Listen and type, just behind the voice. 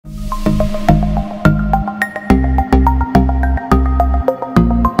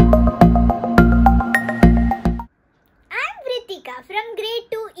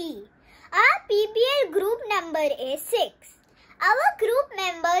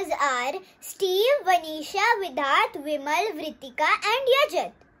are Steve, Vanisha, Vidhat, Vimal, Vritika and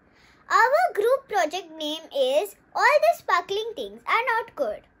Yajat. Our group project name is All the Sparkling Things Are Not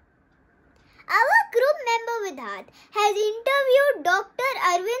Good. Our group member Vidhat has interviewed Dr.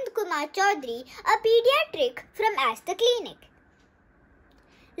 Arvind Kumar Chaudhary, a pediatric from Aster Clinic.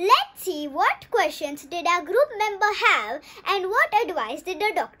 Let's see what questions did our group member have and what advice did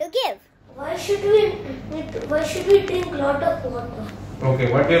the doctor give. Why should we drink a lot of water?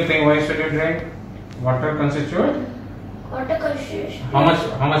 Okay, what do you think? Why should you drink? Water constitute? Water constitutes.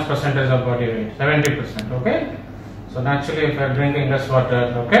 How much percentage of body weight? 70%. Okay. So naturally, if you are drinking less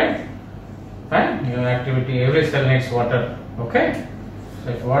water, okay, fine. Your activity, every cell needs water. Okay.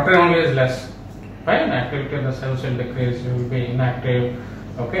 So if water only is less, fine. Activity of the cells will decrease. You will be inactive.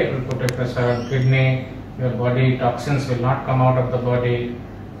 Okay. It will put a pressure on kidney. Your body toxins will not come out of the body.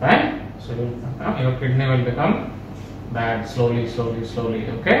 Fine. So your kidney will become bad slowly.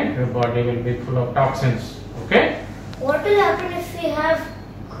 Okay. Your body will be full of toxins. Okay. What will happen if we have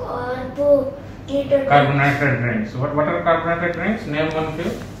carbonated drinks? What are carbonated drinks? Name one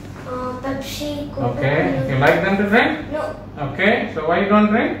few. Pepsi, Coca. Okay. You like them to drink? No. Okay. So why you don't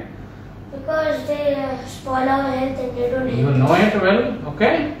drink? Because they spoil our health and they don't. You know it well.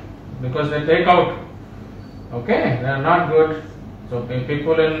 Okay. Because they take out. Okay. They are not good. So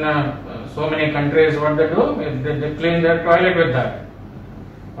people in so many countries, what they do? They clean their toilet with that.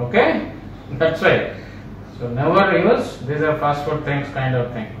 Okay. That's right. So never use, these are fast food things kind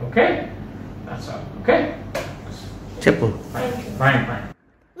of thing, okay? That's all, okay? Simple. Fine.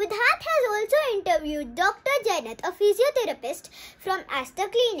 Vidhat has also interviewed Dr. Jainath, a physiotherapist from Aster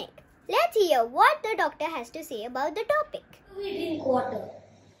Clinic. Let's hear what the doctor has to say about the topic. We drink water.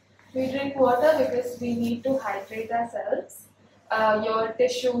 We drink water because we need to hydrate ourselves. Your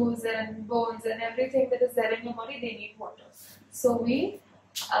tissues and bones and everything that is there in your body, they need water. So we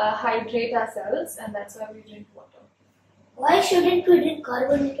hydrate ourselves, and that's why we drink water. Why shouldn't we drink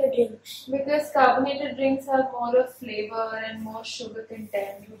carbonated drinks? Because carbonated drinks have more of flavor and more sugar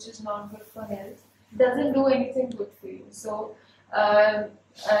content, which is not good for health. It doesn't do anything good for you. So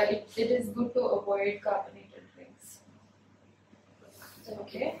it is good to avoid carbonated drinks.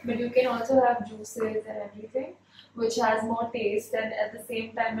 Okay, but you can also have juices and everything, which has more taste, and at the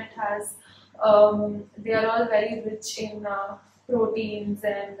same time it has they are all very rich in proteins,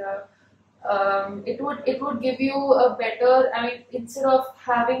 and it would give you a better, I mean, instead of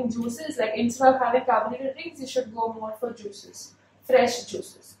having juices, like instead of having carbonated drinks, you should go more for juices, fresh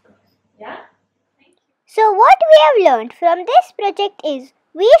juices. Yeah? Thank you. So what we have learned from this project is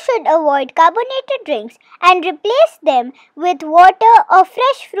we should avoid carbonated drinks and replace them with water or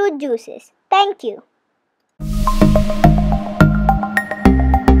fresh fruit juices. Thank you.